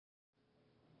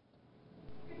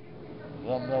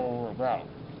about?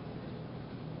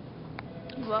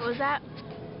 What was that?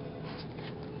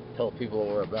 Tell people what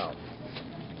we're about.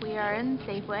 We are in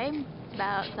Safeway. It's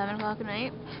about 7 o'clock at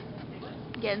night.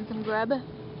 Getting some grub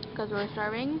because we're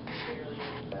starving.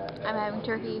 I'm having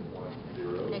turkey.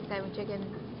 Nick's having chicken.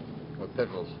 With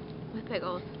pickles. With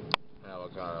pickles. And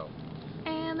avocado.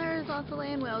 And there's lots of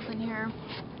land whales in here.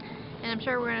 And I'm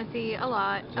sure we're going to see a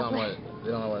lot. Tell them what, they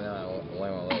don't know what a land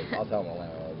whale is. I'll tell them what a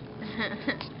land whale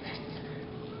is.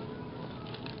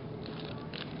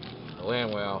 A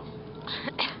land whale.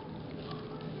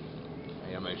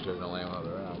 I gotta make sure there's no land whales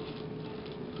around.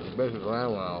 Basically, a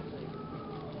land whale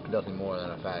is nothing more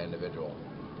than a fat individual.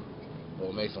 But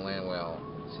what makes a land whale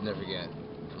significant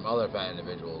from other fat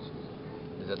individuals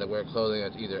is that they wear clothing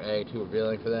that's either A, too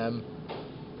revealing for them,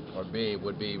 or B,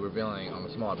 would be revealing on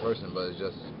a smaller person, but it's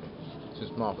just too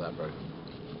small for that person.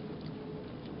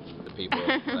 The people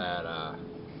that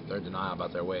they're in denial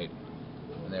about their weight,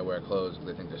 and they wear clothes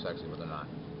because they think they're sexy, but they're not.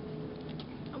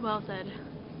 Well said.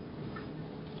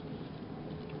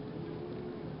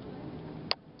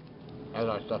 As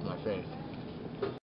I stuff my face.